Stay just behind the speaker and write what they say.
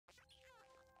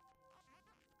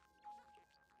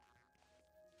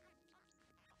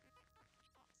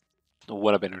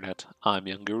What up, Internet? I'm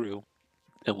Young Guru,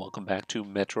 and welcome back to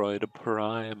Metroid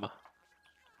Prime.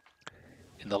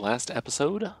 In the last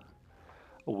episode,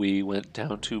 we went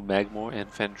down to Magmor and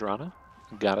Phendrana,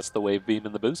 got us the Wave Beam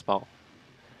and the Boost Ball,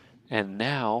 and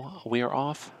now we are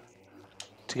off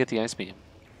to get the Ice Beam.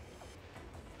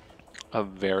 A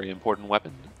very important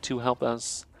weapon to help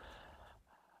us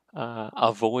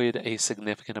avoid a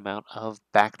significant amount of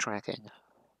backtracking.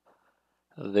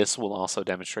 This will also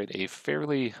demonstrate a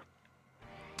fairly,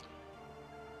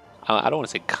 I don't want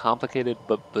to say complicated,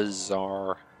 but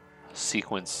bizarre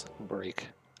sequence break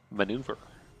maneuver.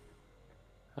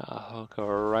 Hook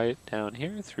right down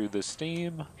here through the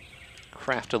steam,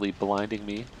 craftily blinding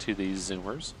me to these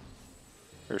zoomers.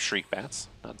 Or shriek bats,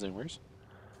 not zoomers.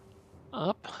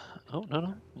 Up. Oh,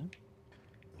 no.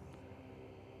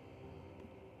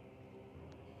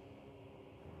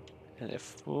 And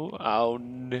if... Oh,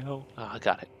 no. Oh, I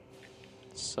got it.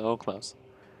 So close.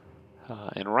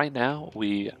 And right now,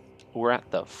 we're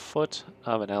at the foot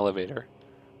of an elevator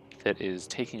that is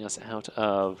taking us out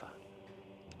of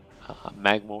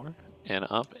Magmor and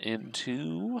up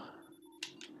into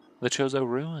the Chozo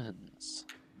Ruins.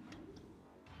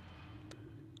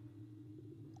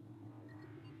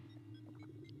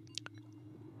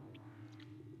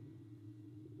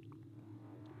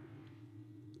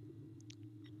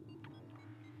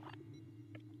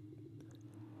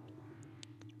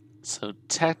 So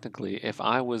technically, if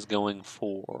I was going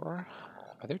for...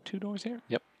 Are there 2 doors here?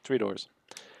 Yep, 3 doors.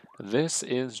 This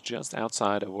is just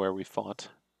outside of where we fought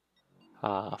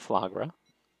Flagra.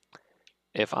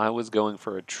 If I was going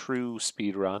for a true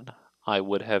speed run, I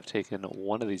would have taken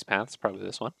one of these paths, probably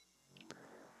this one,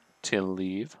 to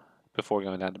leave before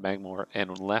going down to Magmor,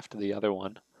 and left the other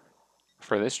one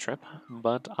for this trip.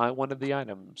 But I wanted the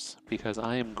items, because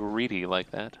I am greedy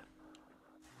like that.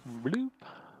 Bloop.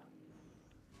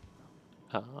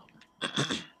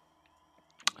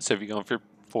 So if you're going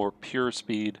for pure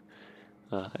speed,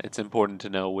 it's important to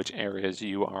know which areas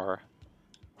you are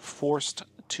forced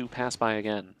to pass by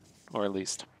again, or at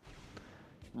least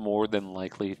more than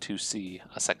likely to see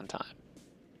a second time.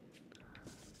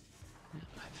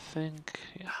 I think,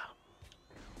 yeah.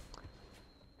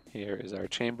 Here is our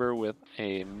chamber with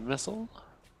a missile.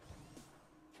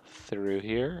 Through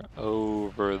here,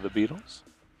 over the beetles.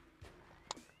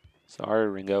 Sorry,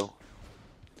 Ringo.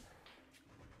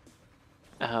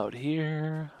 Out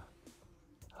here.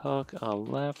 Hook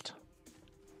left.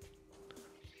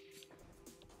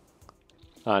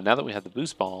 Now that we have the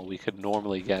boost ball, we could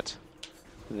normally get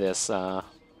this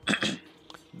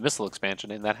missile expansion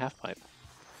in that half pipe.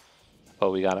 But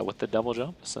we got it with the double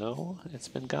jump, so it's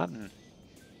been gotten.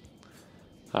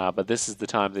 But this is the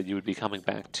time that you would be coming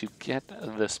back to get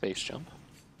the space jump.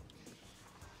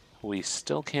 We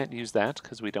still can't use that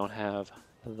because we don't have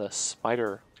the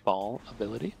spider ball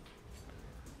ability.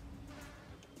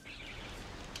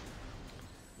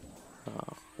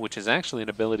 Which is actually an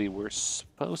ability we're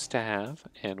supposed to have,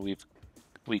 and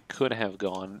we could have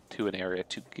gone to an area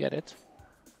to get it,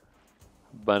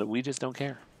 but we just don't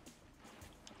care.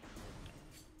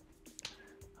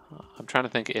 I'm trying to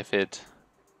think if it...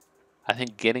 I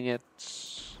think getting it...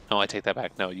 No, I take that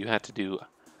back. No, you had to do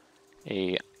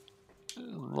a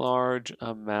large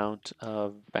amount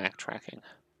of backtracking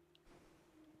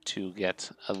to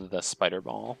get the spider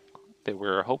ball that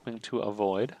we're hoping to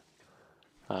avoid.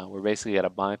 We're basically going to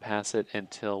bypass it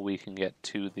until we can get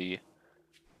to the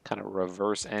kind of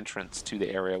reverse entrance to the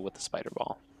area with the spider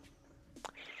ball.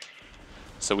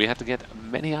 So we have to get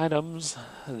many items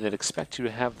that expect you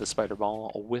to have the spider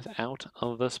ball without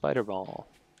the spider ball.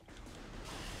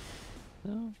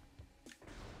 No.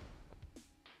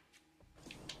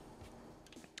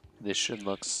 This should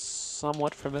look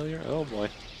somewhat familiar. Oh boy.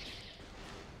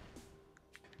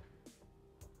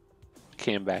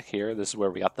 Came back here. This is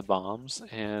where we got the bombs.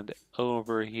 And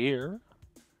over here,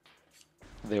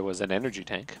 there was an energy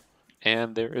tank.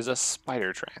 And there is a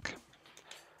spider track.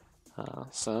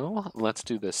 So let's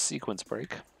do this sequence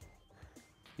break.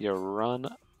 You run,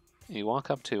 you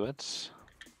walk up to it.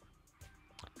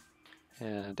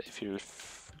 And if you're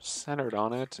centered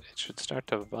on it, it should start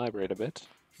to vibrate a bit.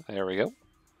 There we go.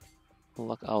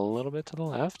 Look a little bit to the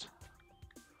left.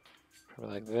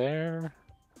 Probably like there.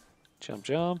 Jump,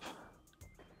 jump.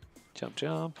 Jump,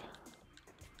 jump.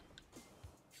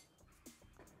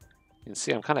 You can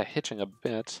see I'm kind of hitching a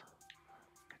bit.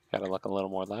 Gotta look a little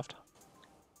more left.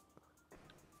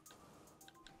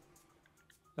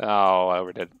 Oh, I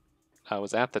overdid. I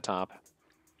was at the top.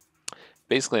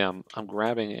 Basically, I'm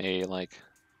grabbing a like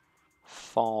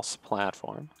false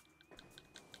platform,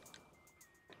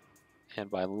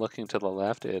 and by looking to the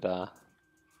left, it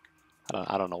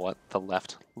I don't know what the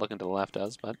left, looking to the left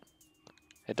does, but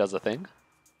it does a thing.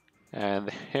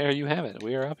 And there you have it.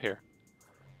 We are up here.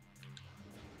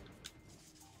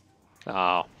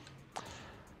 Oh,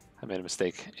 I made a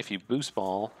mistake. If you boost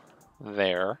ball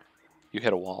there, you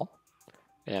hit a wall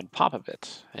and pop a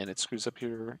bit, and it screws up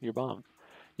your bomb.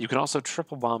 You can also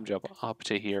triple bomb jump up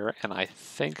to here, and I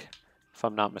think, if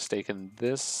I'm not mistaken,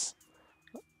 this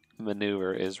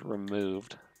maneuver is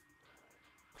removed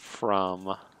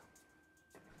from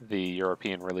the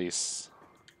European release.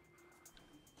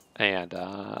 And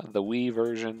the Wii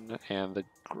version and the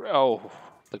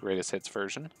greatest hits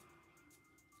version.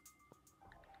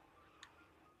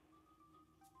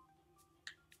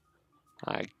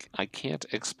 I can't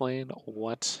explain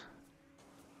what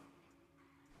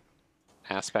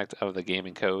aspect of the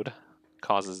gaming code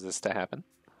causes this to happen.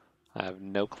 I have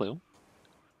no clue.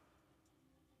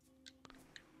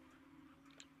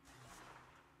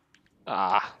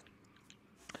 But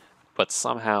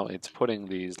somehow it's putting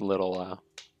these little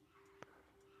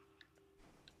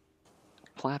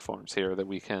platforms here that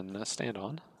we can stand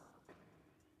on.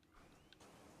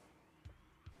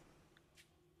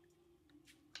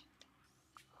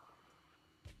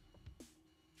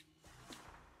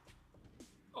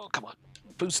 Oh, come on.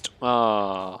 Boost.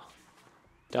 Oh,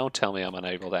 don't tell me I'm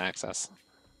unable to access.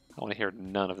 I want to hear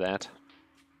none of that.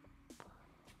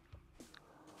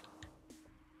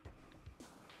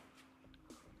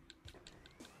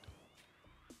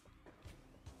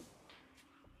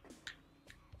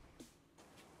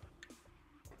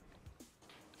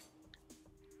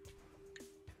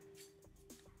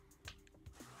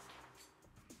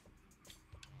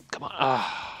 Come on.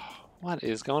 What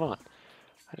is going on?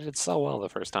 I did so well the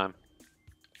first time.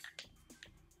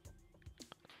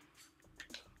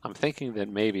 I'm thinking that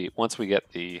maybe once we get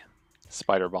the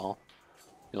spider ball,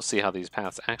 you'll see how these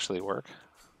paths actually work.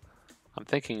 I'm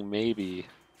thinking maybe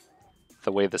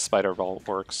the way the spider ball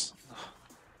works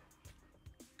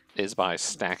is by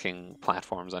stacking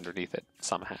platforms underneath it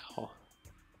somehow.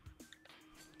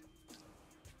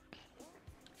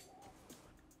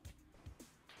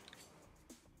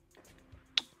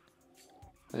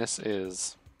 This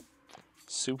is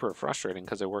super frustrating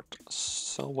because it worked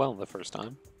so well the first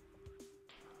time.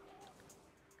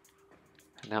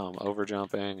 And now I'm over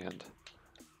jumping and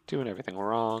doing everything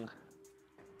wrong.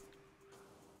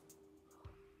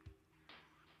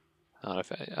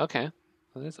 Okay.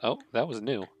 Oh, that was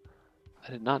new.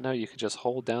 I did not know you could just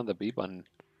hold down the B button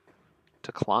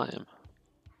to climb.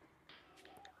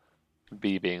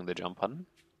 B being the jump button.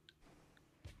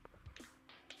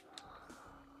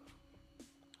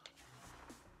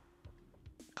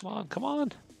 Come on, come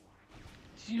on.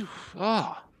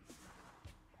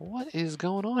 What is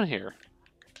going on here?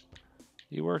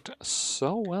 You worked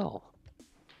so well.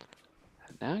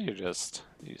 And now you're just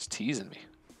teasing me.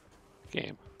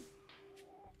 Game.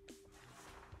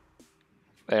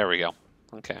 There we go.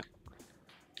 Okay.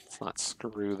 Let's not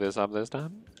screw this up this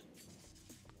time.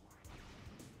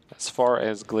 As far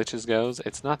as glitches goes,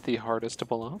 it's not the hardest to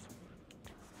pull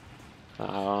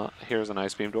off. Here's an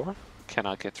ice beam door.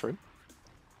 Cannot get through.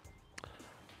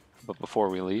 But before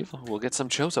we leave, we'll get some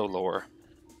Chozo lore.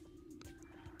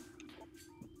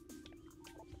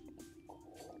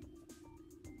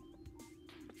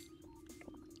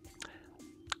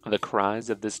 The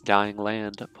cries of this dying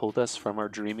land pulled us from our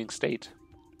dreaming state.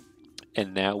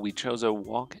 And now we Chozo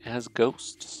walk as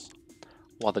ghosts,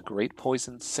 while the great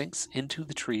poison sinks into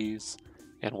the trees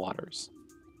and waters,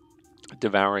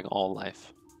 devouring all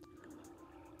life.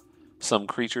 Some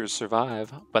creatures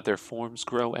survive, but their forms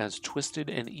grow as twisted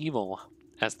and evil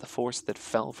as the force that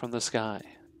fell from the sky.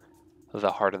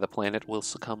 The heart of the planet will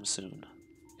succumb soon,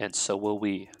 and so will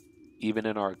we, even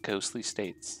in our ghostly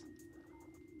states.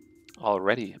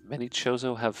 Already, many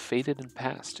Chozo have faded and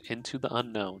passed into the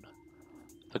unknown.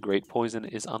 The great poison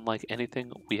is unlike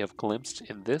anything we have glimpsed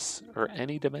in this or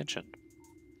any dimension.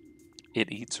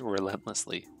 It eats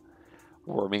relentlessly,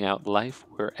 worming out life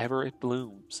wherever it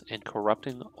blooms and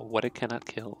corrupting what it cannot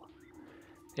kill.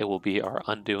 It will be our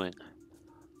undoing.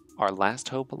 Our last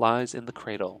hope lies in the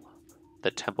cradle,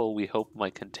 the temple we hope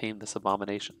might contain this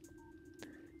abomination.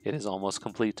 It is almost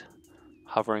complete,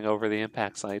 hovering over the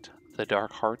impact site, the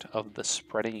dark heart of the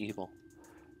spreading evil.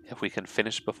 If we can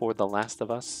finish before the last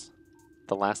of us,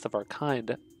 the last of our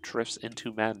kind, drifts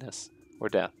into madness or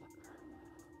death,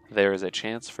 there is a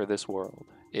chance for this world.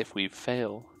 If we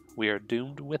fail, we are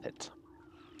doomed with it.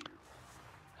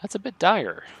 That's a bit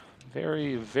dire.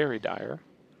 Very, very dire.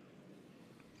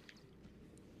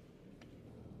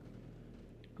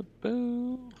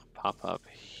 Boo. Pop up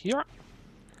here.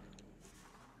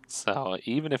 Let's So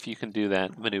even if you can do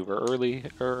that maneuver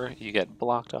earlier, you get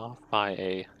blocked off by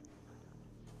a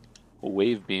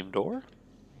wave beam door.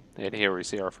 And here we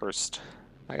see our first,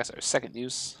 I guess our second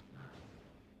use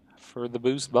for the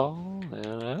boost ball.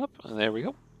 And up, and there we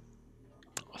go.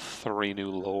 3 new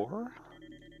lore.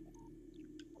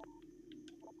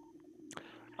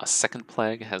 A second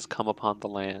plague has come upon the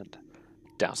land,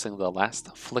 dousing the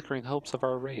last flickering hopes of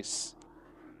our race.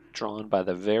 Drawn by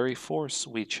the very force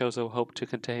we Chozo hope to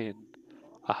contain,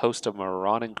 a host of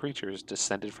marauding creatures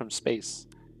descended from space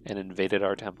and invaded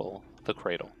our temple, the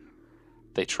Cradle.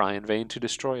 They try in vain to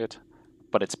destroy it,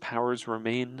 but its powers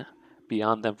remain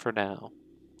beyond them for now.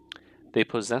 They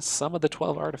possess some of the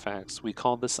 12 artifacts we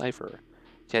call the Cipher,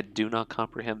 yet do not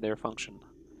comprehend their function.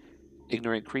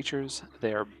 Ignorant creatures,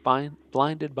 they are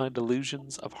blinded by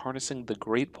delusions of harnessing the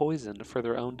great poison for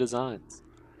their own designs.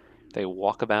 They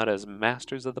walk about as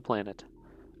masters of the planet,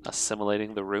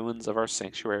 assimilating the ruins of our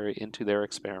sanctuary into their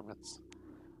experiments.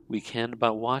 We can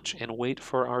but watch and wait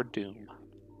for our doom.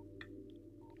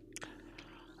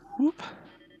 Whoop.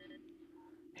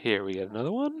 Here we get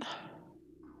another one.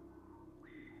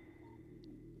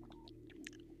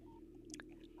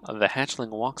 The hatchling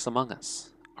walks among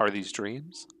us. Are these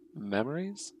dreams?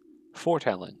 Memories?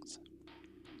 Foretellings?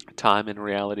 Time and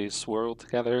reality swirl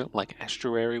together like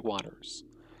estuary waters,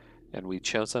 and we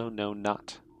Chozo know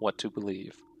not what to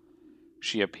believe.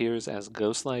 She appears as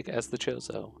ghost-like as the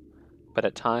Chozo, but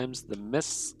at times the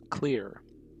mists clear.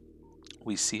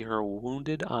 We see her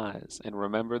wounded eyes and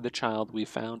remember the child we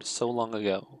found so long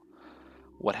ago.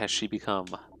 What has she become,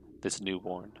 this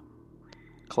newborn?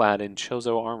 Clad in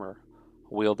Chozo armor,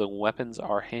 wielding weapons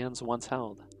our hands once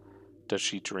held, does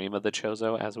she dream of the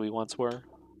Chozo as we once were?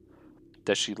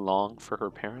 Does she long for her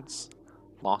parents,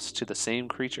 lost to the same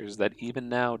creatures that even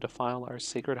now defile our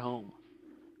sacred home?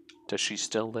 Does she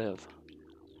still live?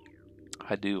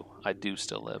 I do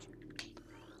still live.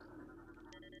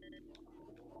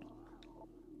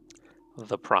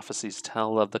 The prophecies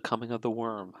tell of the coming of the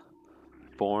worm,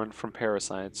 born from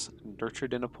parasites,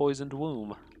 nurtured in a poisoned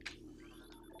womb.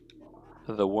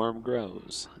 The worm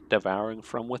grows, devouring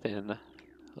from within.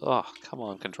 Oh, come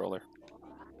on, controller.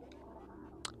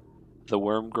 The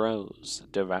worm grows,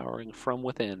 devouring from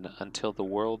within until the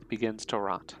world begins to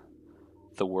rot.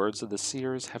 The words of the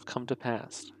seers have come to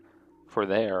pass, for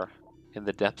there, in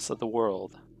the depths of the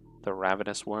world, the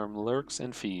ravenous worm lurks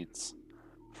and feeds.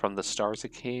 From the stars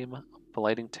it came,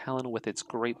 blighting Talon with its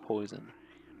great poison.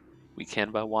 We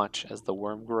can but watch as the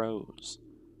worm grows.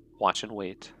 Watch and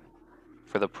wait,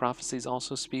 for the prophecies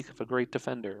also speak of a great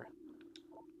defender.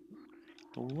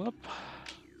 Whoop.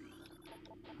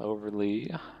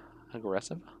 Overly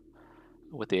aggressive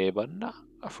with the A button.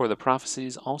 For the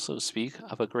prophecies also speak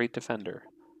of a great defender,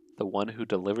 the one who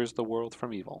delivers the world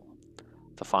from evil.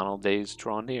 The final days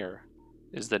draw near.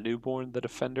 Is the newborn the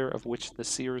defender of which the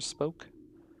seers spoke?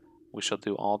 We shall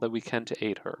do all that we can to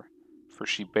aid her, for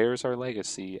she bears our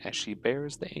legacy as she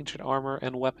bears the ancient armor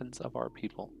and weapons of our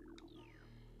people.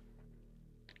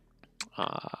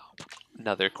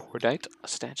 Another Cordite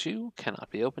statue cannot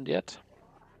be opened yet.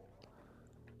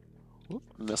 Whoop,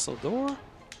 missile door.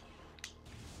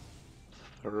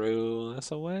 Throw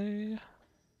this away.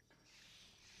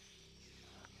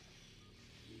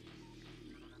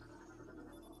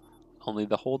 Only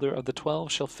the holder of the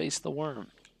 12 shall face the worm.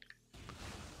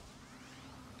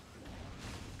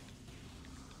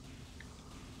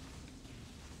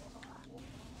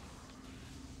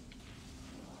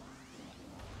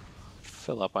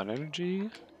 Fill up on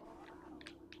energy.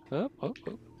 Oh.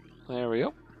 There we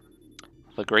go.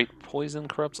 The great poison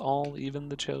corrupts all, even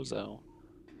the Chozo.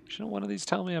 Shouldn't one of these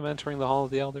tell me I'm entering the Hall of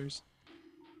the Elders?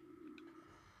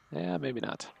 Yeah, maybe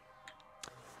not.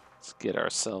 Let's get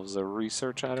ourselves a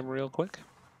research item real quick.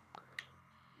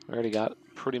 We already got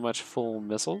pretty much full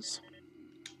missiles.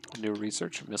 New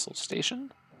research missile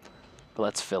station. But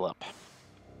let's fill up.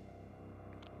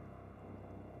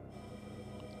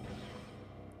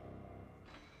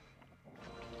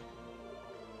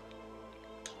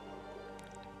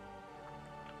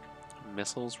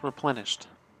 Missiles replenished.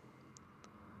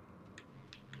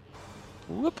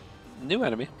 Whoop! New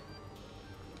enemy.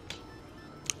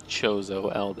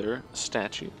 Chozo Elder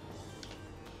statue.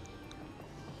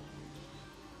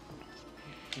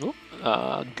 Whoop!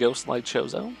 Ghost-like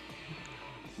Chozo.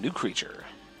 New creature.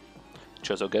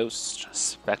 Chozo Ghost.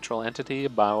 Spectral entity.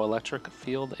 Bioelectric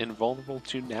field invulnerable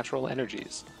to natural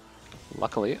energies.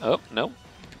 Luckily... Oh, no.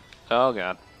 Oh,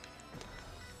 God.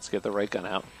 Let's get the right gun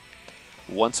out.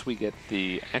 Once we get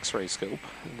the X-ray scope,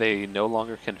 they no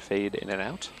longer can fade in and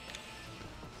out.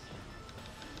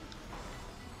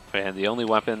 And the only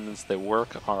weapons that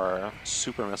work are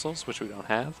super missiles, which we don't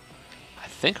have. I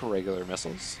think regular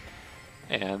missiles.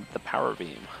 And the power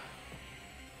beam.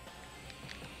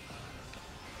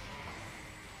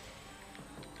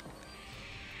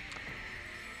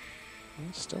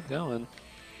 It's still going.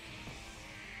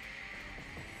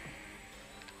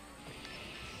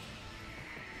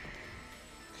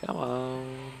 Come on,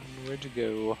 where'd you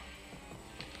go?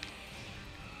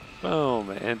 Boom,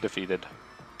 and defeated.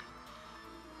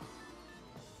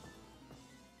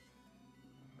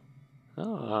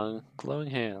 Oh, glowing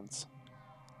hands.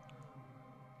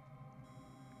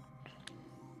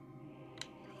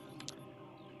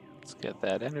 Let's get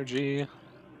that energy.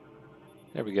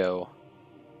 There we go.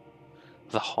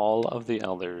 The Hall of the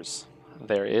Elders.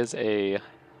 There is a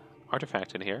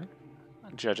artifact in here,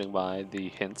 judging by the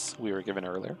hints we were given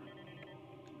earlier.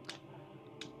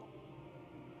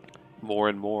 More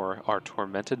and more, our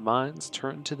tormented minds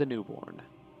turn to the newborn.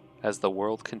 As the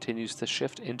world continues to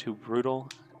shift into brutal,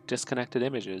 disconnected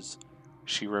images,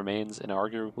 she remains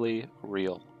inarguably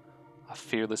real. A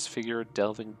fearless figure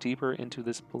delving deeper into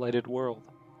this blighted world,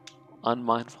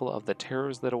 unmindful of the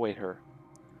terrors that await her.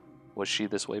 Was she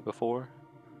this way before?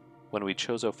 When we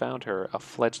Chozo found her, a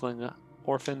fledgling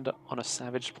orphaned on a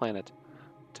savage planet,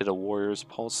 did a warrior's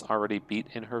pulse already beat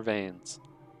in her veins,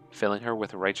 filling her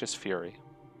with righteous fury?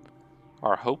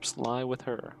 Our hopes lie with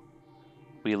her.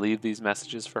 We leave these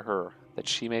messages for her, that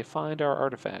she may find our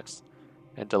artifacts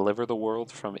and deliver the world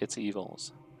from its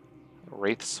evils.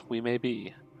 Wraiths we may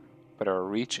be, but our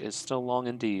reach is still long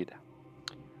indeed.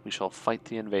 We shall fight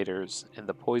the invaders and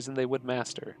the poison they would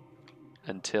master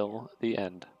until the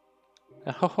end.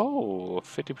 Oh,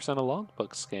 50% of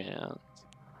logbook scans.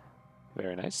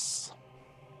 Very nice.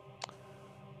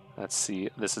 Let's see.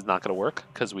 This is not going to work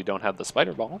because we don't have the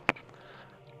spider ball.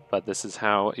 But this is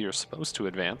how you're supposed to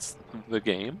advance the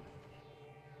game.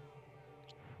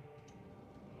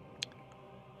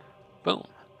 Boom.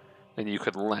 And you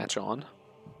could latch on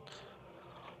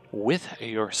with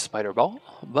your spider ball,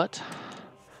 but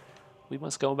we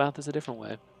must go about this a different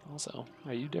way. Also,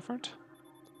 are you different?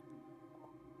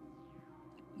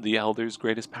 The Elder's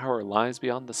greatest power lies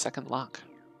beyond the second lock.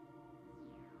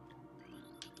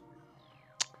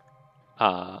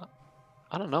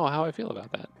 I don't know how I feel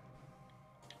about that.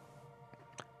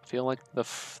 I feel like the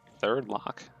third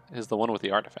lock is the one with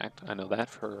the artifact. I know that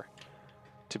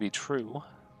to be true.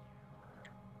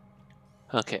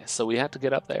 Okay, so we have to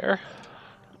get up there.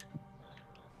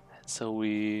 So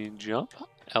we jump,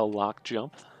 L-lock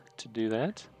jump to do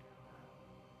that.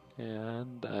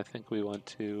 And I think we want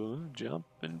to jump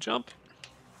and jump.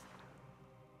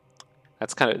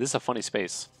 This is a funny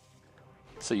space.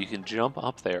 So you can jump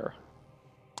up there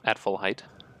at full height.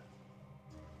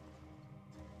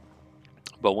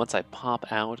 But once I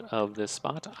pop out of this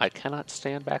spot, I cannot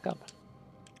stand back up.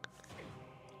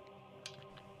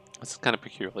 This is kind of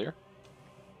peculiar.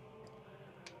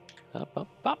 Up, up,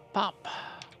 pop, pop.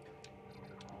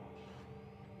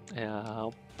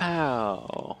 Ow,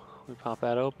 pow. We pop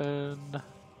that open.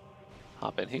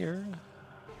 Hop in here.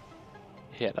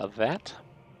 Hit a that.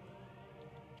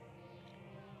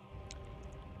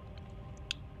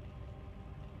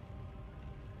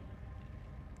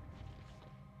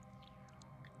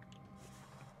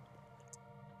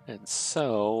 And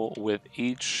so, with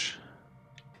each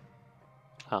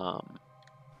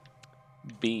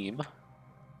beam,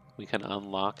 we can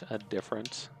unlock a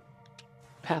different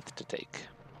path to take.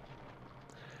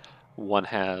 One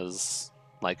has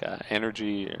like a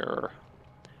energy or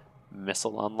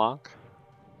missile unlock.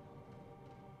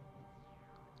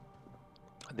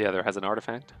 The other has an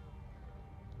artifact.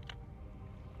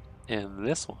 And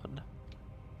this one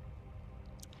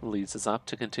leads us up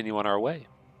to continue on our way.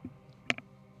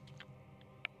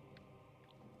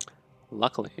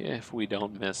 Luckily, if we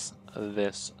don't miss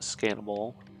this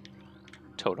scannable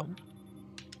totem,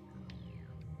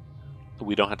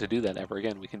 we don't have to do that ever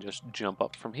again. We can just jump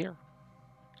up from here.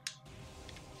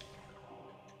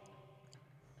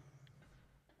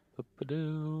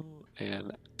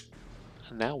 And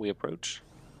now we approach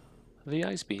the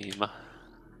ice beam.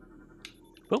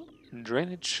 Boom.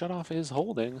 Drainage shutoff is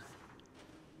holding.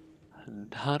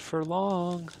 Not for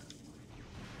long.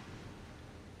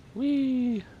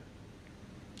 Whee!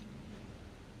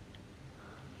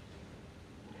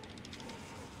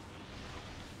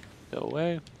 Go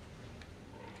away.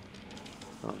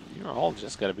 Oh, you're all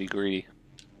just gotta be greedy.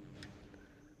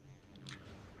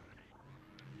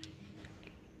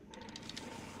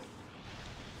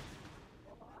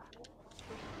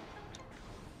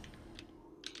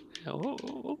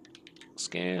 Oh,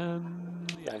 scan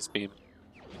the ice beam.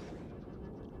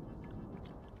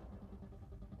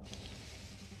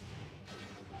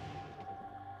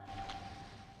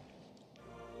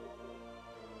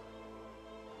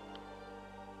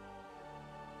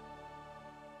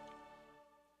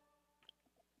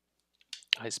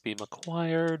 Ice beam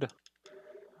acquired.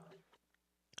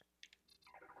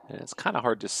 And it's kind of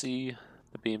hard to see.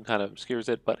 The beam kind of obscures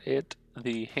it, but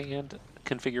the hand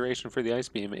configuration for the ice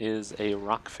beam is a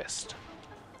rock fist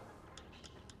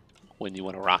when you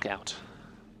want to rock out.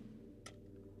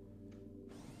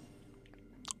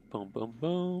 Boom, boom,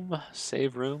 boom.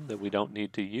 Save room that we don't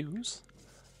need to use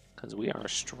because we are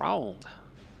strong.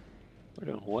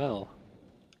 We're doing well.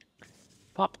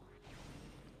 Pop.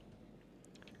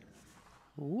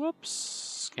 Whoops.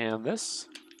 Scan this.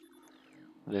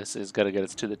 This is going to get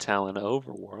us to the Talon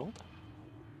overworld.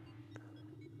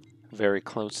 Very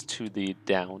close to the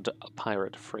downed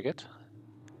pirate frigate.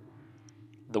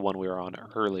 The one we were on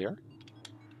earlier.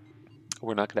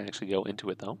 We're not going to actually go into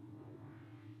it though,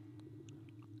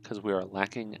 because we are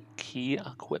lacking key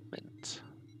equipment.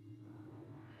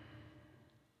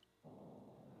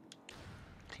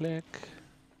 Click.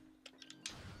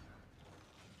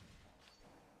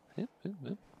 Yep, yep,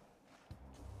 yep.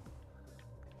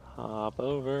 Hop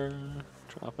over.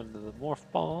 Drop into the morph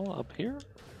ball up here.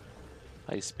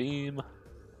 Ice beam.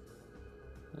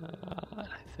 I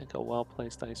think a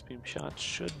well-placed ice beam shot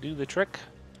should do the trick.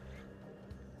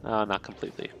 Not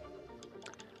completely.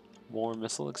 More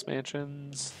missile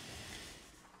expansions.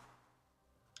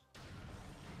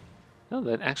 No,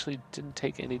 that actually didn't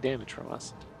take any damage from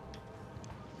us.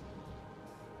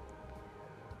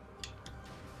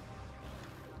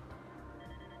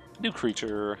 New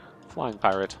creature, flying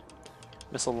pirate,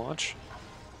 missile launch.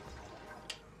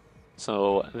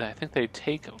 So I think they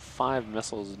take 5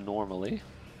 missiles normally,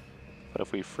 but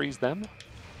if we freeze them,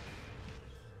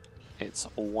 it's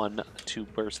 1 to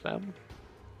burst them.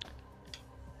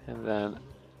 And then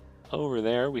over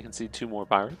there we can see 2 more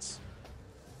pirates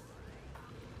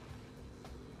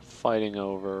fighting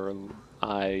over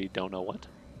I don't know what.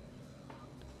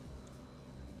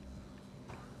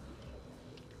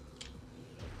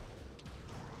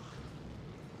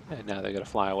 And now they're going to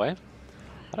fly away.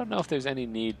 I don't know if there's any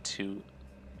need to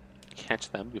catch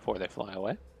them before they fly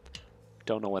away.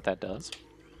 Don't know what that does.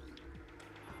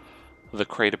 The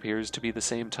crate appears to be the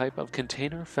same type of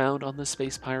container found on the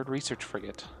Space Pirate Research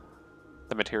Frigate.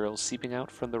 The material seeping out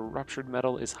from the ruptured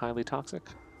metal is highly toxic.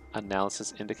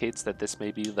 Analysis indicates that this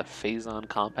may be the phazon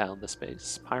compound the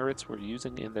space pirates were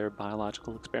using in their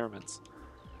biological experiments.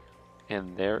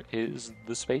 And there is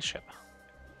the spaceship.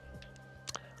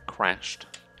 Crashed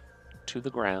to the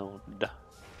ground.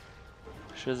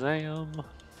 Shazam.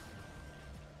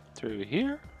 Through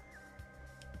here.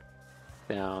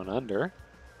 Down under.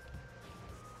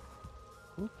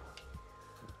 Oop.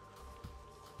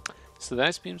 So the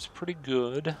ice beam's pretty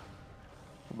good,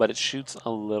 but it shoots a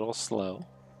little slow.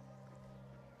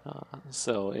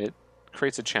 So it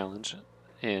creates a challenge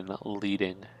in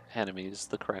leading enemies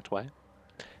the correct way.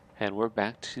 And we're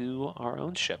back to our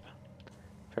own ship.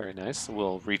 Very nice.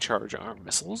 We'll recharge our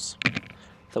missiles.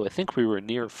 Though I think we were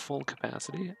near full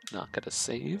capacity. Not going to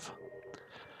save.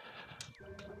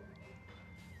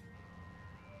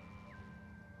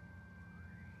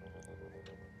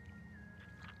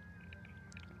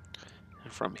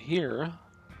 And from here,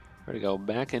 we're going to go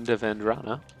back into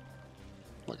Phendrana.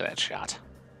 Look at that shot.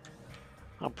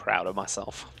 I'm proud of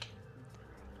myself.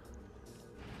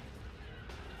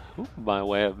 Ooh, by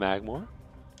way of Magmore.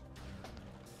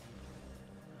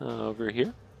 Over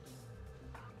here.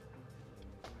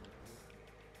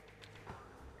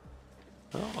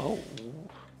 Oh.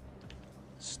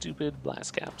 Stupid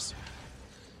blast caps.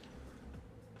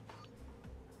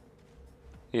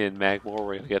 In Magmore,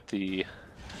 we're going to get the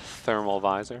thermal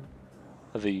visor,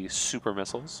 the super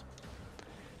missiles,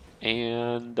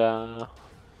 and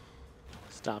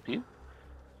stop you.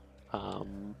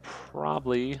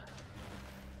 Probably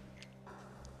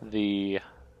the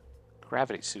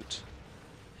gravity suit.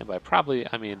 And by probably,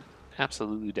 I mean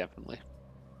absolutely, definitely.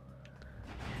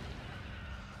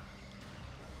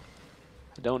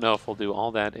 I don't know if we'll do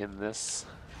all that in this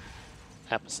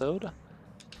episode.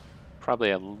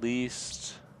 Probably at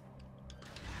least,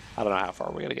 I don't know how far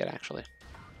we're going to get actually.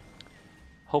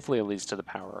 Hopefully at least to the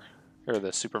power, or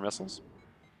the super missiles.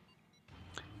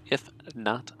 If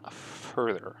not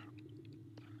further.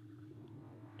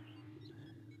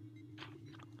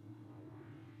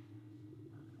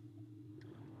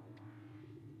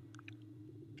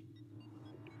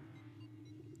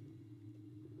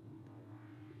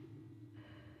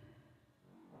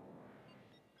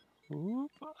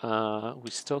 Oop, we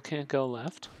still can't go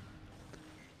left.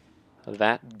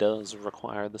 That does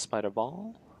require the spider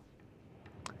ball.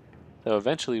 Though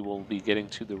eventually we'll be getting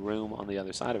to the room on the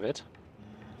other side of it.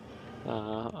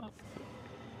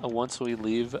 Once we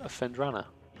leave Phendrana.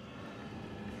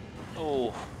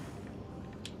 Oh.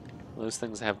 Those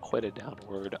things have quite a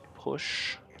downward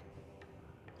push.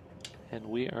 And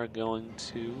we are going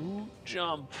to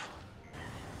jump.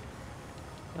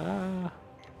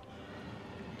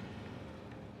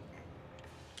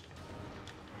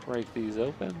 Break these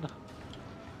open.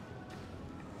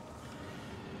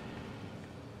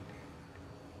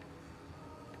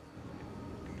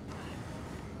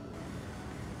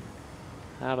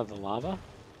 Out of the lava.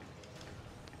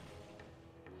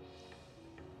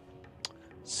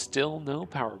 Still no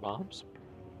power bombs.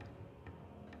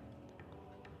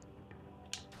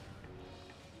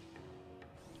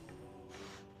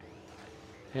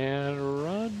 And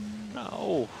run.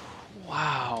 Oh,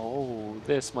 wow. Oh,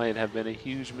 this might have been a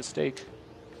huge mistake.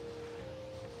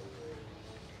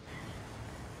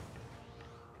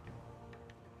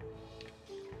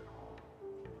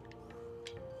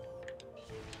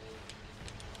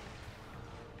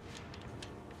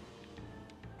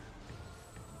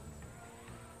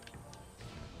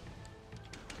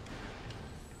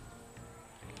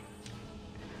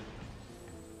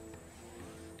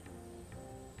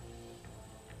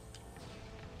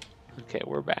 Okay,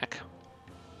 we're back.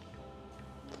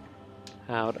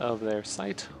 Out of their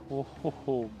sight.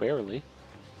 Oh, barely.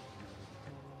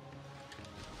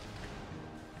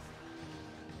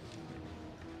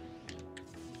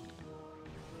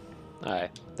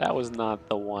 Alright, that was not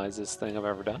the wisest thing I've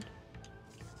ever done.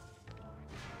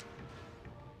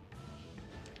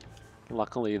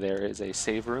 Luckily, there is a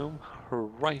save room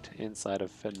right inside of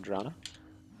Phendrana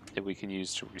that we can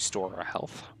use to restore our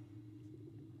health.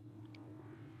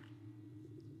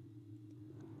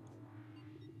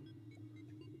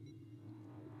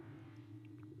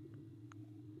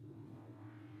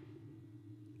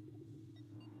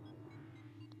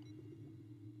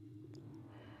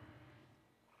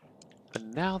 But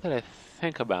now that I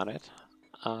think about it,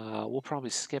 we'll probably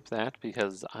skip that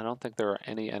because I don't think there are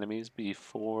any enemies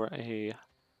before a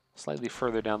slightly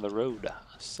further down the road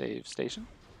save station.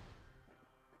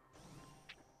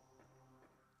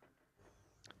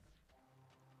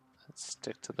 Let's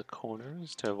stick to the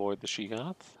corners to avoid the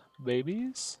Sheegoth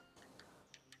babies.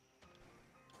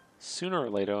 Sooner or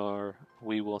later,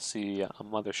 we will see a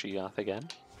Mother Sheegoth again.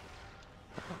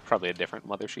 Probably a different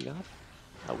Mother Sheegoth,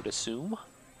 I would assume.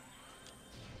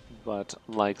 But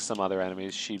like some other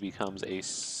enemies, she becomes a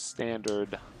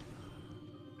standard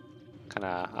kind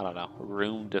of, I don't know,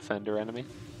 room defender enemy.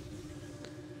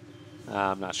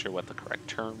 I'm not sure what the correct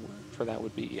term for that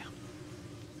would be.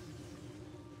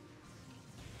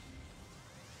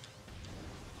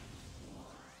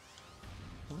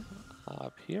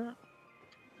 Up here.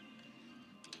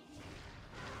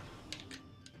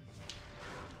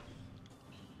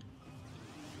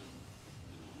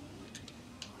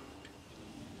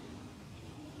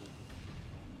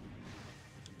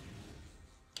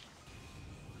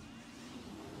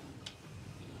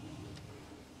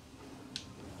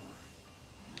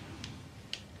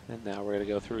 And now we're going to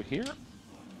go through here.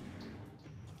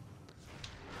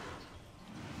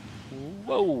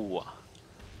 Whoa!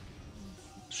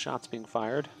 Shots being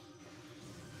fired.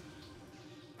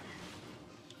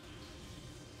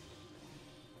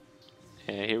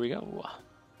 And here we go.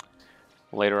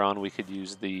 Later on, we could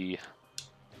use the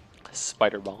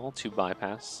spider ball to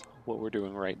bypass what we're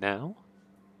doing right now.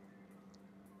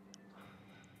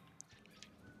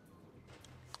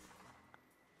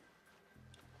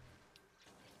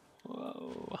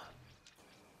 Whoa.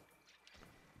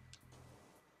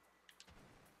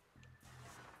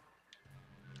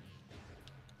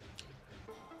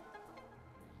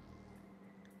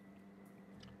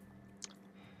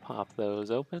 Pop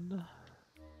those open.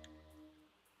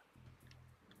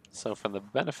 So from the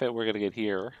benefit we're going to get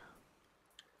here,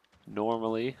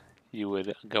 normally you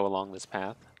would go along this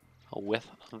path with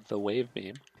the wave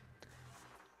beam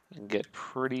and get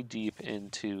pretty deep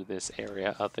into this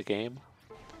area of the game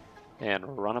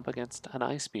and run up against an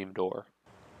ice beam door.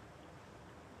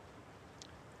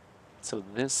 So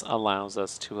this allows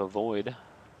us to avoid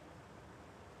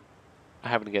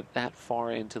having to get that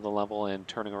far into the level and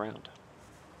turning around.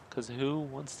 Because who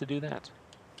wants to do that?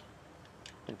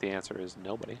 I think the answer is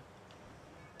nobody.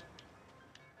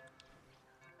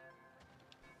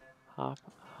 Hop,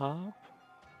 hop,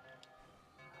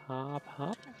 hop,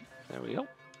 hop. There we go.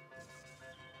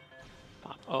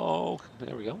 Pop. Oh,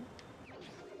 there we go.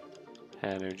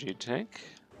 Energy tank.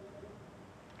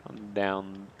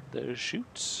 Down the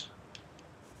chutes.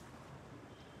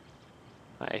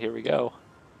 Alright, here we go.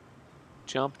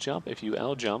 Jump, jump. If you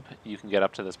L jump, you can get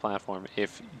up to this platform.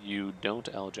 If you don't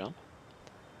L jump,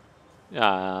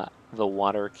 the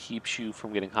water keeps you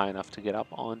from getting high enough to get up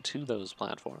onto those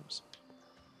platforms.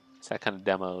 So that kind of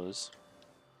demos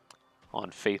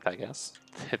on faith, I guess,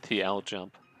 that the L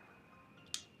jump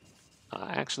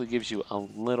actually gives you a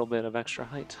little bit of extra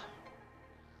height.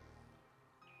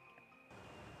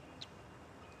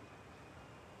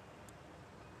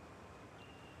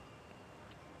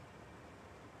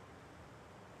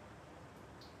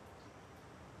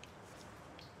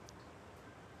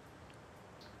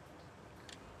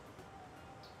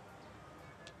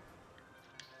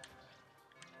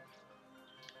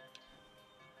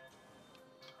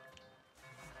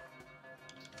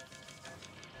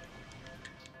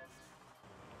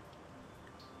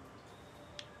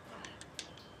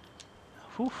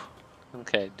 Whew.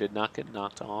 Okay, did not get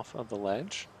knocked off of the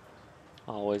ledge.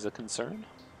 Always a concern.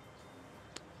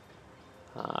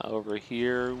 Over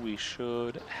here we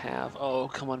should have, oh,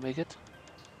 come on, make it.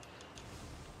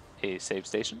 A save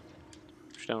station,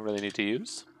 which we don't really need to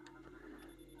use.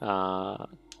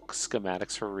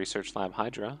 Schematics for Research Lab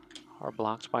Hydra are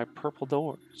blocked by purple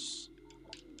doors.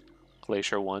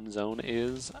 Glacier 1 zone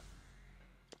is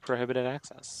prohibited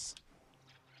access.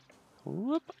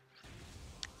 Whoop.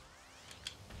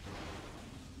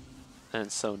 And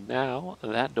so now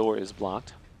that door is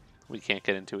blocked. We can't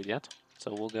get into it yet.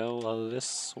 So we'll go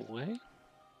this way.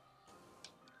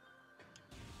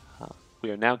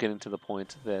 We are now getting to the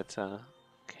point that,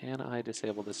 can I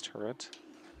disable this turret?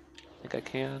 I think I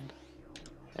can.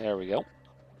 There we go.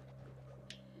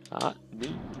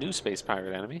 New space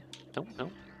pirate enemy. Nope,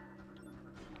 nope.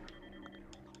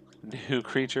 New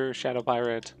creature, shadow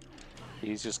pirate.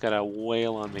 He's just got a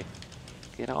wail on me.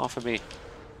 Get off of me.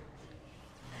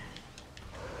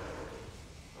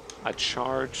 A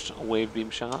charged wave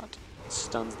beam shot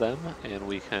stuns them, and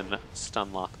we can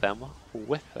stun lock them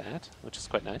with that, which is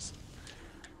quite nice.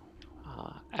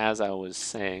 As I was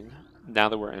saying, now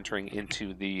that we're entering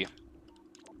into the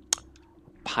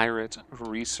pirate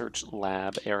research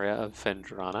lab area of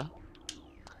Phendrana,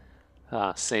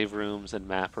 save rooms and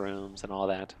map rooms and all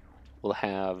that will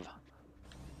have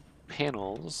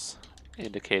panels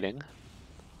indicating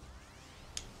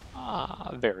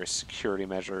various security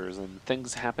measures and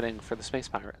things happening for the space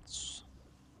pirates.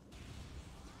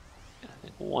 I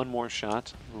think one more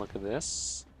shot. Look at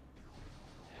this.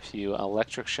 If you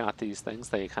electric shot these things,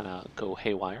 they kind of go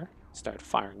haywire, start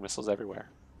firing missiles everywhere.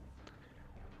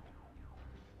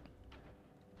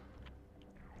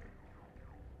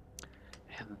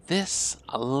 And this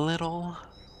little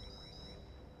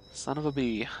son of a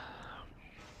bee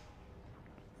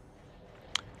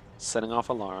setting off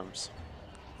alarms.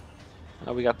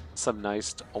 We got some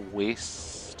nice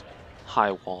waist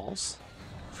high walls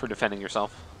for defending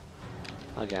yourself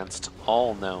against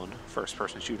all known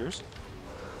first-person shooters,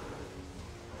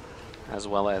 as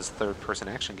well as third-person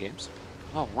action games.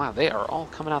 Oh wow, they are all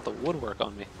coming out the woodwork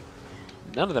on me.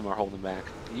 None of them are holding back.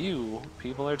 You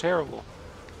people are terrible.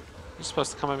 You're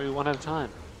supposed to come at me one at a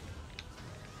time.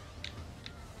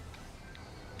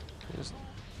 Just,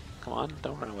 come on,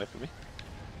 don't run away from me.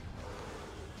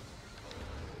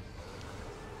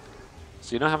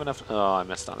 So you don't have enough, oh, I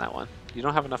missed on that one. You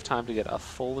don't have enough time to get a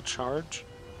full charge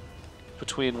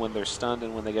between when they're stunned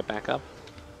and when they get back up,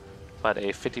 but a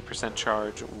 50%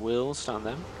 charge will stun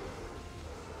them.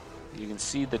 You can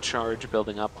see the charge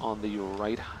building up on the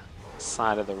right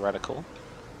side of the reticle.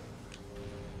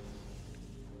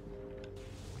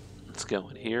 Let's go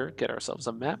in here, get ourselves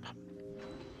a map.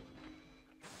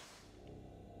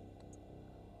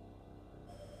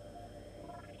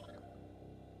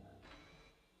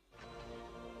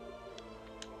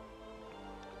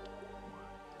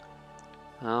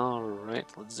 Alright,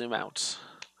 let's zoom out.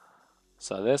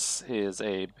 So this is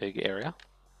a big area.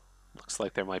 Looks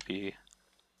like there might be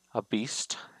a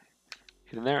beast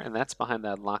hidden there, and that's behind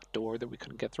that locked door that we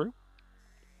couldn't get through.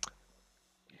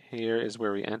 Here is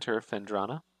where we enter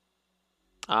Phendrana.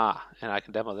 And I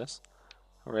can demo this.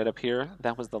 Right up here,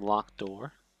 that was the locked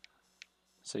door.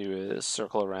 So you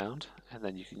circle around, and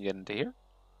then you can get into here.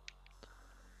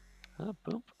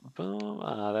 Boom, boom.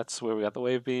 That's where we got the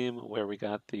wave beam, where we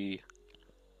got the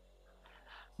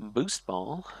boost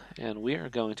ball, and we are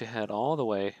going to head all the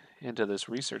way into this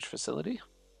research facility.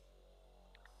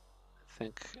 I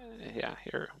think, yeah,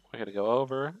 here. We're going to go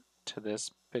over to this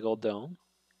big old dome,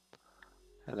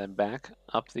 and then back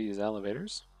up these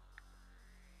elevators.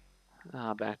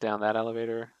 Back down that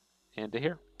elevator into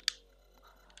here.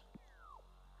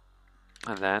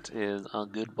 And that is a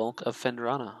good bulk of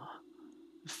Phendrana.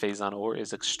 Phazon ore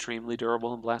is extremely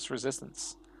durable and blast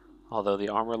resistance. Although the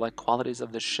armor-like qualities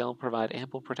of this shell provide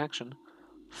ample protection,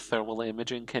 thermal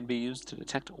imaging can be used to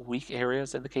detect weak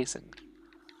areas in the casing.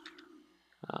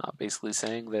 Basically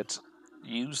saying that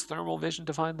use thermal vision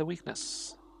to find the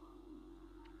weakness.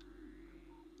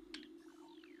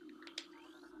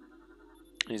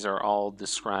 These are all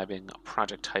describing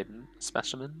Project Titan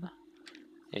specimen,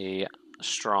 a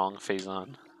strong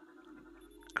Phazon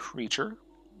creature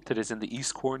that is in the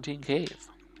East Quarantine Cave.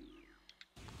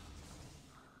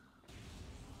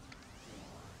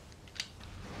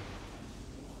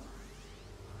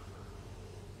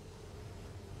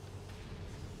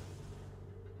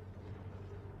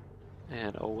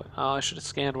 And oh, I should have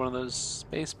scanned one of those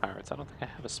space pirates. I don't think I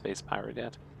have a space pirate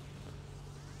yet.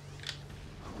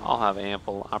 I'll have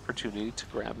ample opportunity to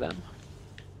grab them.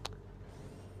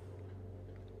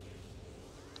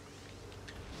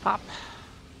 Pop.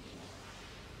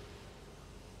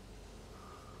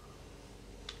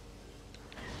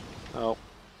 Oh,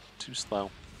 too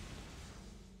slow.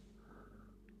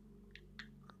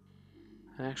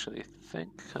 I actually think,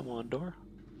 come on, door.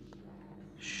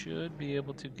 Should be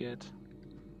able to get...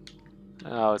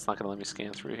 Oh, it's not going to let me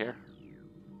scan through here.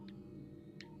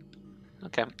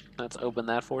 Okay, let's open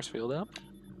that force field up.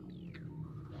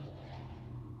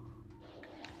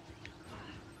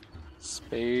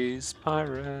 Space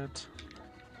pirate.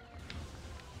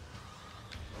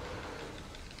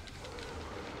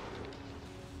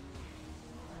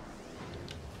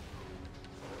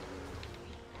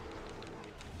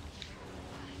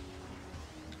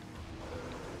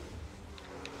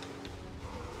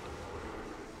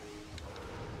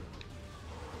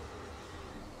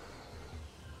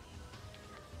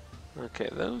 Okay,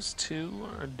 those two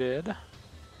are dead. I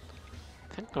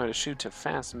think I'm going to shoot to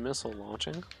fast missile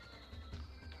launching.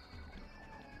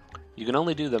 You can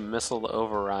only do the missile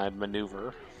override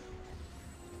maneuver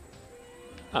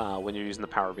when you're using the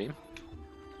power beam.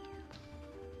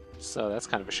 So that's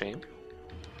kind of a shame.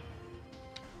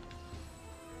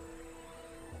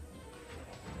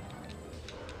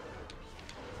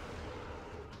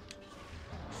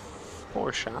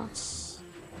 Four shots.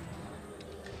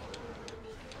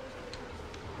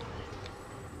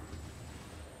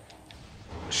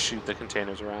 Shoot the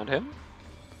containers around him.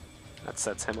 That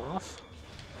sets him off.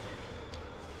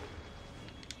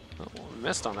 Oh,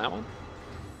 missed on that one.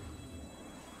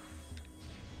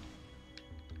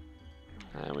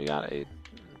 And we got a...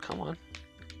 Come on.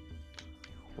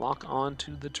 Lock on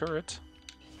to the turret.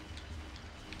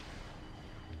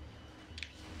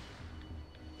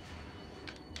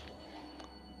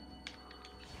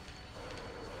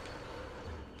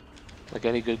 Like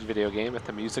any good video game, if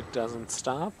the music doesn't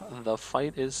stop, the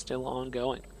fight is still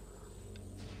ongoing.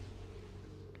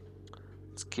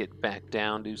 Let's get back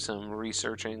down, do some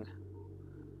researching.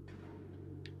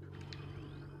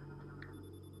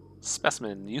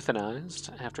 Specimen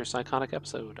euthanized after psychotic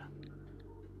episode.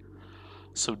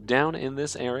 So down in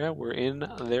this area, we're in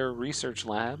their research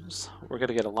labs. We're going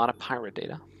to get a lot of pirate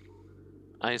data.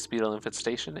 Ice beetle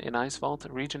infestation in Ice Vault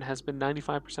region has been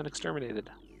 95% exterminated.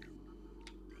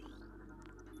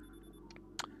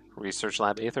 Research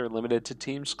Lab Aether limited to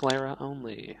Team Sclera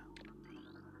only.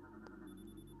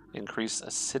 Increased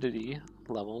acidity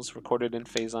levels recorded in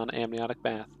Phazon amniotic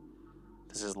bath.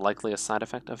 This is likely a side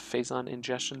effect of Phazon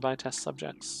ingestion by test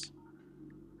subjects.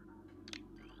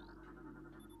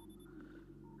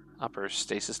 Upper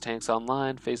stasis tanks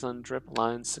online, Phazon drip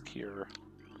lines secure.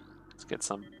 Let's get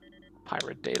some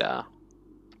pirate data.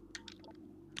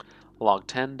 Log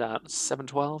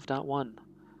 10.712.1.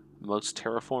 Most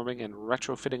terraforming and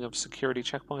retrofitting of security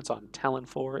checkpoints on Talon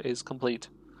 4 is complete,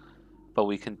 but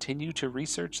we continue to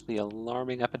research the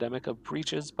alarming epidemic of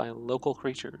breaches by local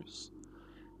creatures.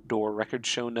 Door records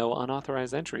show no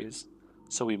unauthorized entries,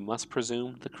 so we must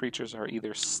presume the creatures are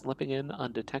either slipping in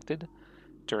undetected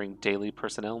during daily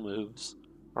personnel moves,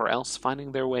 or else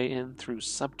finding their way in through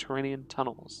subterranean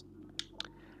tunnels.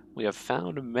 We have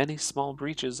found many small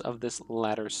breaches of this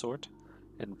latter sort,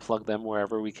 and plug them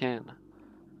wherever we can,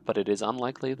 but it is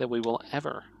unlikely that we will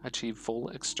ever achieve full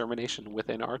extermination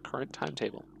within our current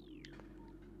timetable.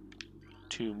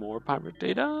 Two more pirate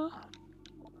data.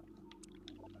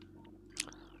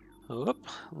 Oop.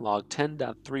 Log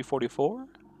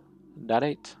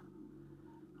 10.344.8.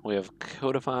 We have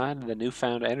codified the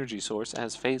newfound energy source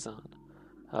as Phazon,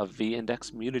 a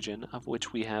V-index mutagen of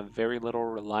which we have very little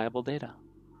reliable data.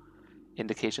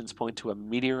 Indications point to a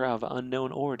meteor of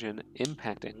unknown origin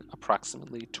impacting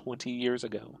approximately 20 years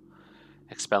ago,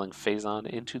 expelling Phazon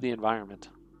into the environment.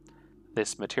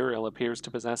 This material appears to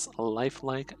possess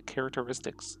lifelike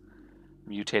characteristics,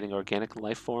 mutating organic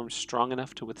life forms strong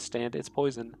enough to withstand its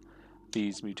poison.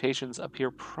 These mutations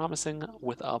appear promising,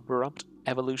 with abrupt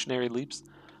evolutionary leaps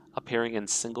appearing in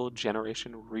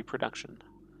single-generation reproduction.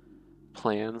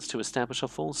 Plans to establish a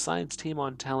full science team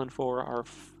on Talon 4 are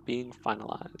being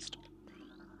finalized.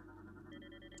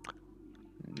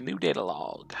 New data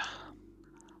log.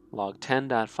 Log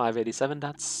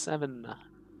 10.587.7.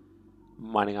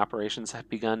 Mining operations have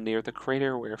begun near the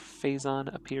crater where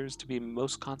Phazon appears to be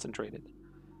most concentrated.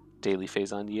 Daily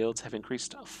Phazon yields have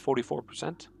increased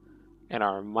 44%, and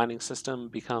our mining system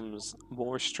becomes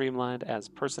more streamlined as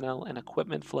personnel and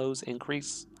equipment flows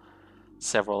increase.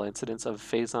 Several incidents of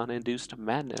Phazon-induced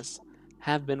madness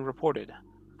have been reported,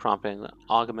 prompting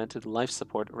augmented life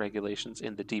support regulations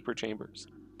in the deeper chambers.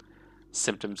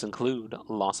 Symptoms include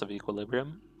loss of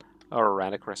equilibrium,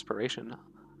 erratic respiration,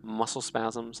 muscle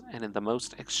spasms, and in the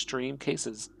most extreme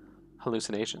cases,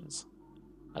 hallucinations.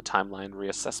 A timeline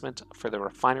reassessment for the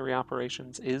refinery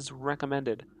operations is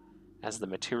recommended as the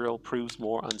material proves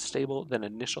more unstable than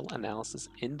initial analysis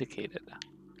indicated.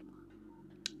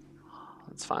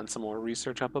 Let's find some more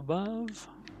research up above.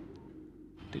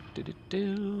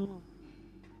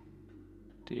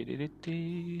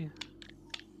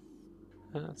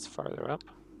 That's farther up.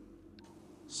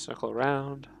 Circle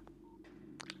around.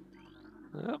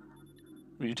 Oh.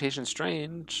 Mutation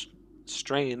strain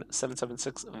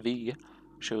 776V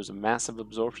shows a massive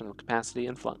absorption of capacity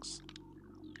and flux.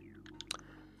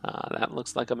 That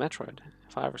looks like a Metroid,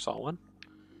 if I ever saw one.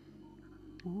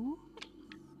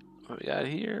 What we got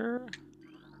here?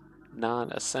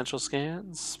 Non-essential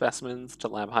scans, specimens to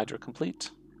Lab Hydra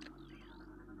complete.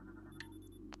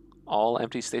 All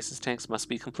empty stasis tanks must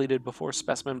be completed before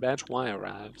specimen batch Y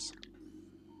arrives.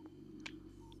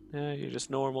 Yeah, you're just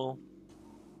normal.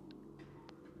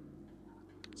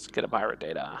 Let's get a pirate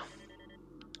data.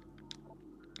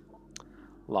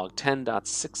 Log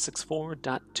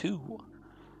 10.664.2.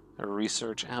 A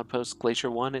research outpost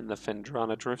Glacier 1 in the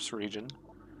Phendrana Drifts region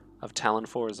of Talon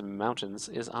 4's mountains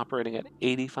is operating at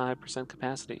 85%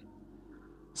 capacity.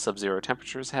 Sub-zero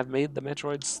temperatures have made the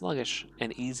Metroid sluggish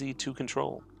and easy to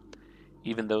control,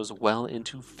 even those well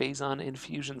into Phazon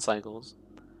infusion cycles.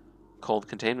 Cold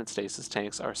containment stasis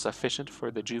tanks are sufficient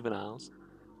for the juveniles,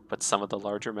 but some of the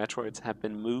larger Metroids have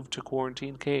been moved to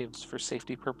quarantine caves for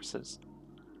safety purposes.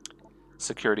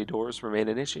 Security doors remain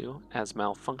an issue, as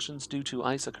malfunctions due to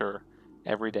ice occur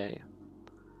every day.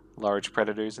 Large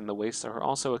predators in the wastes are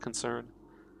also a concern,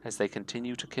 as they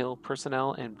continue to kill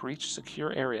personnel and breach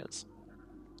secure areas.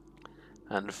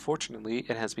 Unfortunately,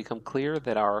 it has become clear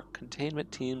that our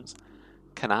containment teams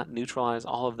cannot neutralize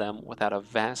all of them without a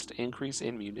vast increase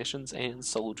in munitions and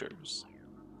soldiers.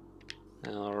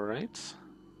 Alright.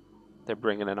 They're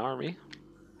bringing an army.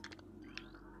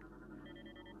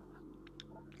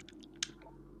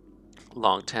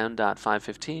 Log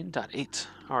 10.515.8.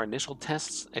 Our initial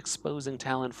tests exposing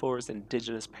Talon 4's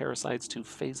indigenous parasites to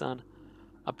Phazon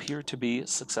appear to be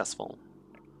successful.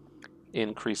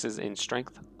 Increases in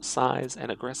strength, size, and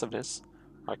aggressiveness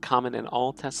are common in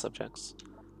all test subjects,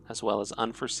 as well as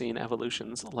unforeseen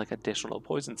evolutions like additional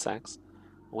poison sacs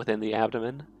within the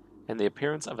abdomen and the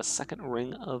appearance of a second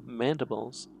ring of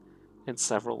mandibles in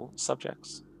several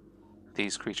subjects.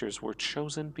 These creatures were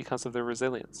chosen because of their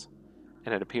resilience,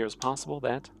 and it appears possible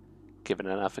that, given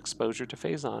enough exposure to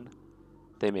Phazon,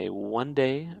 they may one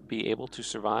day be able to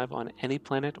survive on any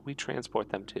planet we transport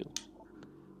them to.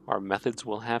 Our methods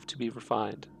will have to be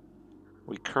refined.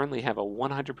 We currently have a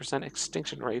 100%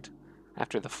 extinction rate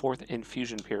after the 4th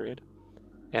infusion period,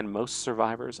 and most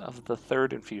survivors of the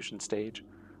 3rd infusion stage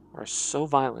are so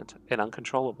violent and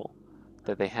uncontrollable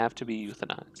that they have to be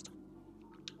euthanized.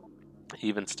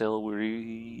 Even still,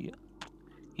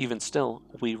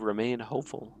 we remain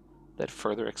hopeful that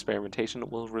further experimentation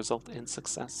will result in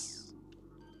success.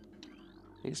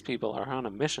 These people are on a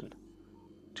mission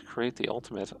to create the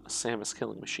ultimate Samus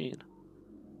killing machine.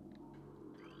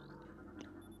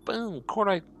 Boom!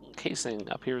 Cordite casing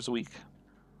appears weak.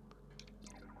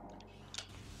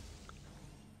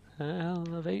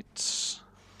 Elevate.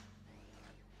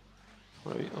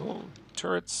 What are we? Oh,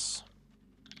 turrets.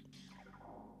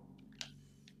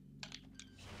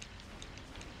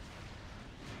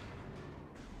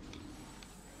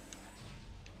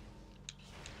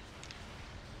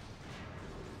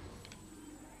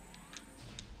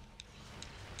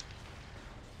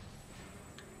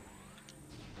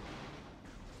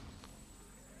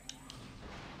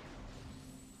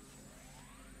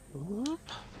 Whoop.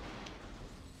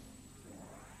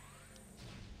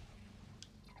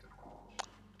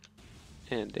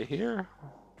 Into here.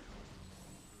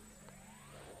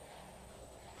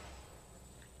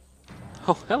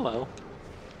 Oh, hello.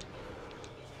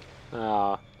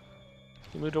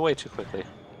 You moved away too quickly.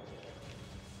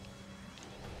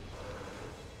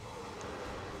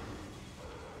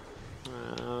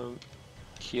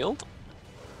 Healed?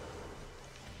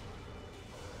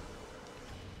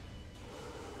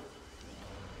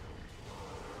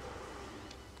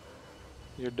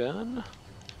 You're done?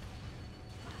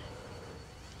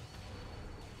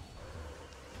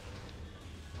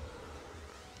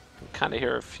 kind of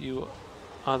hear a few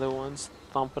other ones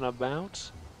thumping about,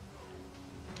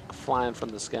 flying from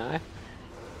the sky.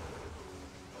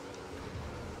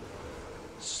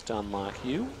 Stun lock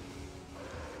you.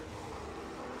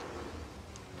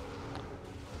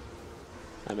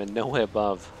 I'm in no way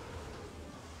above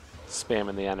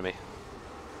spamming the enemy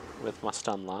with my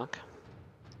stun lock.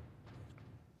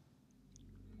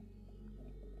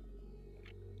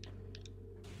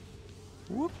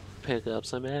 Whoop, pick up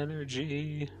some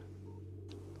energy.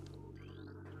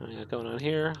 What we got going on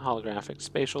here? Holographic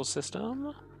spatial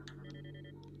system.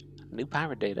 New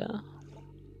pirate data.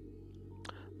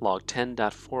 Log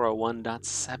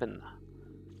 10.401.7.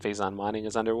 Phazon mining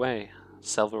is underway.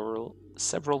 Several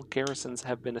garrisons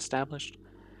have been established,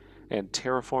 and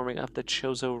terraforming of the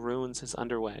Chozo ruins is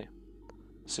underway.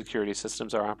 Security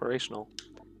systems are operational,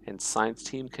 and science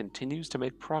team continues to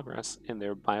make progress in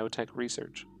their biotech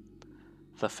research.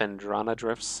 The Phendrana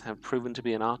Drifts have proven to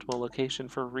be an optimal location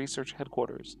for research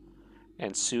headquarters,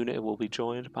 and soon it will be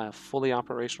joined by a fully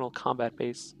operational combat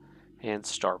base and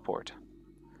starport.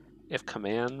 If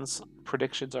Command's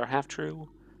predictions are half true,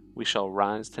 we shall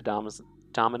rise to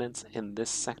dominance in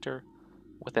this sector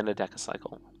within a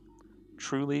decacycle.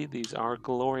 Truly, these are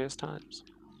glorious times.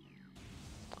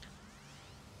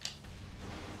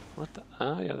 What the?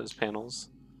 Oh, yeah, those panels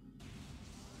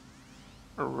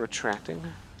are retracting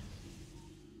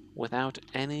without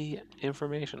any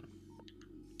information.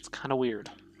 It's kind of weird.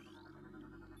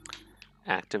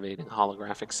 Activating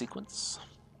holographic sequence.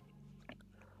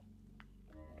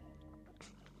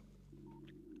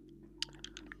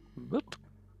 Boop.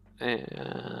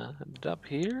 And up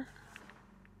here,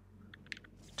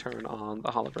 turn on the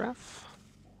holograph.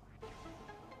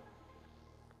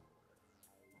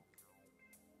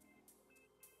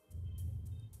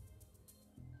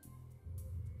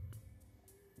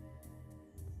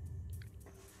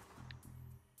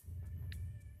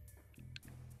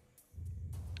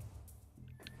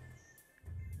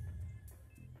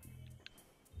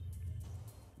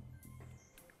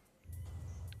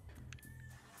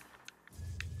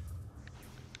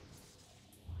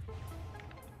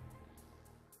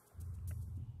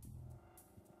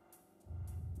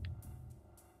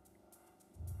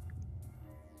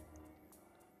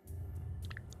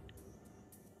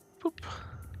 Boop.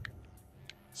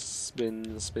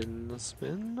 Spin, spin,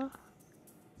 spin.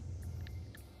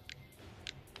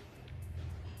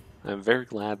 I'm very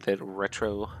glad that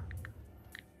Retro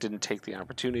didn't take the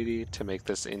opportunity to make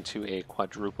this into a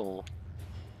quadruple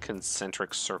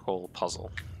concentric circle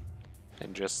puzzle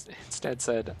and just instead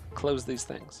said, close these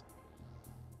things.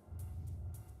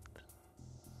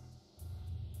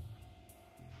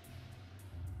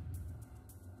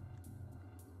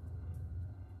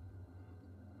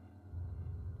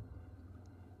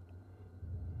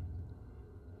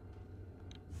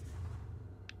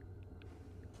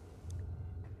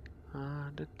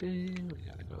 We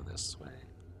gotta go this way.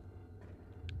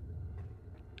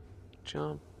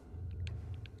 Jump.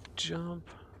 Jump.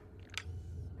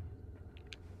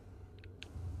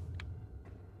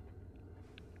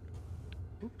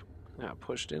 Oop. Got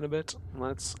pushed in a bit.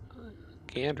 Let's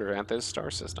gander at this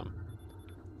star system.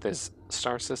 This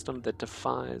star system that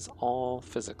defies all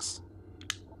physics.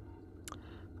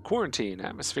 Quarantine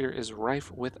atmosphere is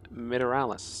rife with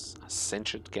Mineralis, a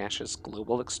sentient gaseous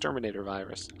global exterminator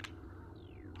virus.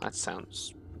 That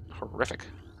sounds horrific.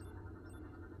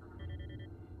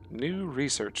 New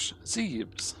research,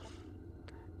 Zebes.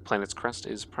 Planet's crust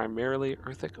is primarily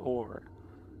earthic ore,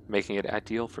 making it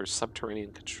ideal for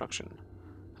subterranean construction.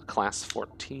 A Class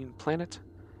 14 planet,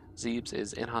 Zebes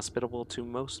is inhospitable to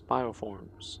most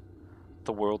bioforms.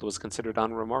 The world was considered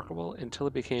unremarkable until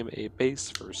it became a base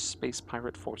for space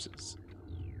pirate forces.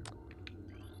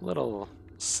 Little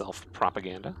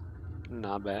self-propaganda.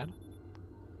 Not bad.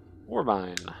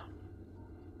 Orbine.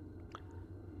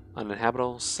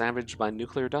 Uninhabitable, savaged by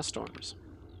nuclear dust storms.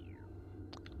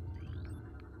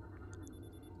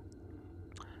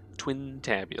 Twin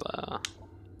tabula.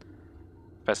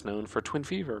 Best known for twin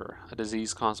fever, a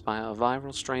disease caused by a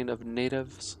viral strain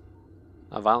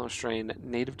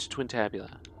native to twin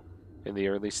tabula. In the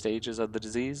early stages of the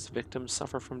disease, victims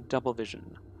suffer from double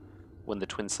vision. When the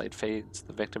twin sight fades,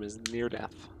 the victim is near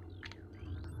death.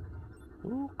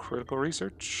 Ooh, critical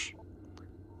research.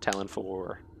 Talon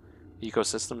 4.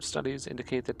 Ecosystem studies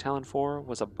indicate that Talon 4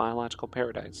 was a biological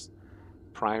paradise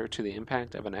prior to the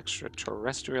impact of an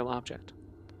extraterrestrial object.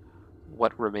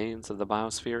 What remains of the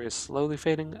biosphere is slowly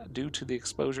fading due to the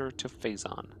exposure to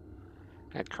Phazon.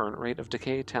 At current rate of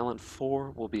decay, Talon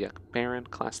 4 will be a barren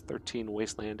Class 13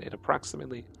 wasteland in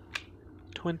approximately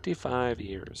 25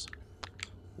 years.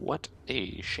 What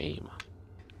a shame.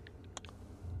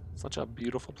 Such a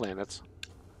beautiful planet.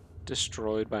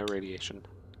 Destroyed by radiation.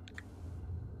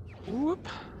 Whoop.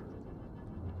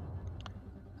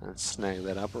 And snag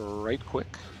that up right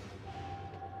quick.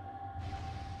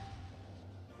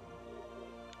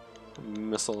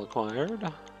 Missile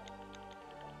acquired.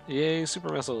 Yay,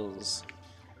 super missiles.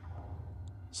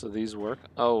 So these work.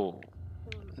 Oh,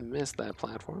 missed that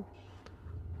platform.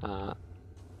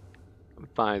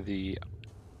 By the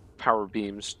power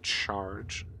beam's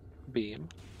charge beam.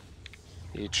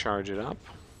 You charge it up.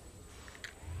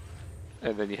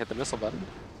 And then you hit the missile button.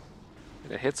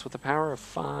 And it hits with the power of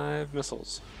 5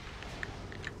 missiles.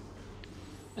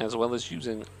 As well as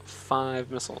using 5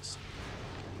 missiles.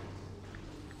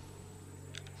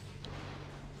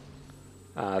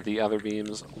 The other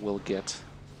beams will get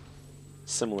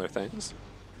similar things.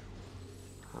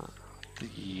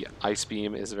 The ice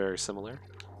beam is very similar.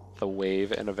 The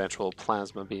wave and eventual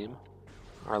plasma beam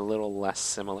are a little less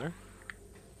similar.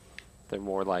 They're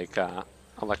more like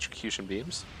electrocution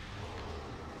beams.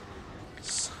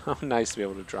 So nice to be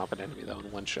able to drop an enemy though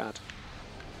in one shot.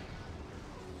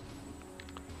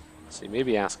 So you may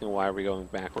be asking, why are we going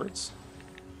backwards?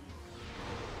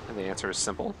 And the answer is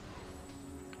simple.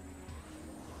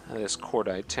 This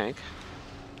cordite tank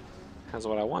has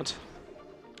what I want.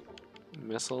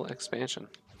 Missile expansion.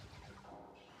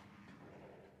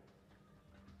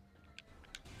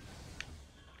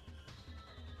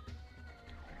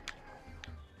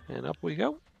 And up we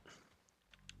go.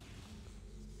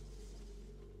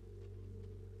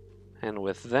 And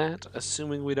with that,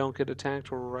 assuming we don't get attacked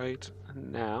right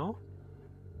now,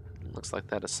 looks like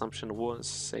that assumption was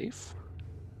safe.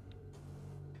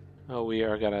 Oh, we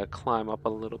are gonna climb up a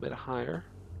little bit higher.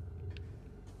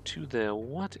 To the,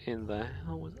 what in the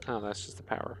hell was, oh, that's just the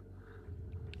power.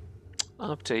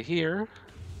 Up to here,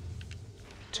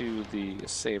 to the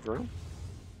save room.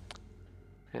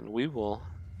 And we will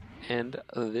end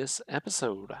this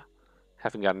episode,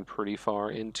 having gotten pretty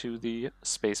far into the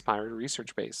Space Pirate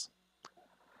Research Base.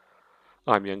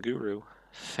 I'm Young Guru.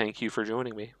 Thank you for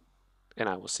joining me, and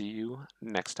I will see you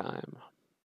next time.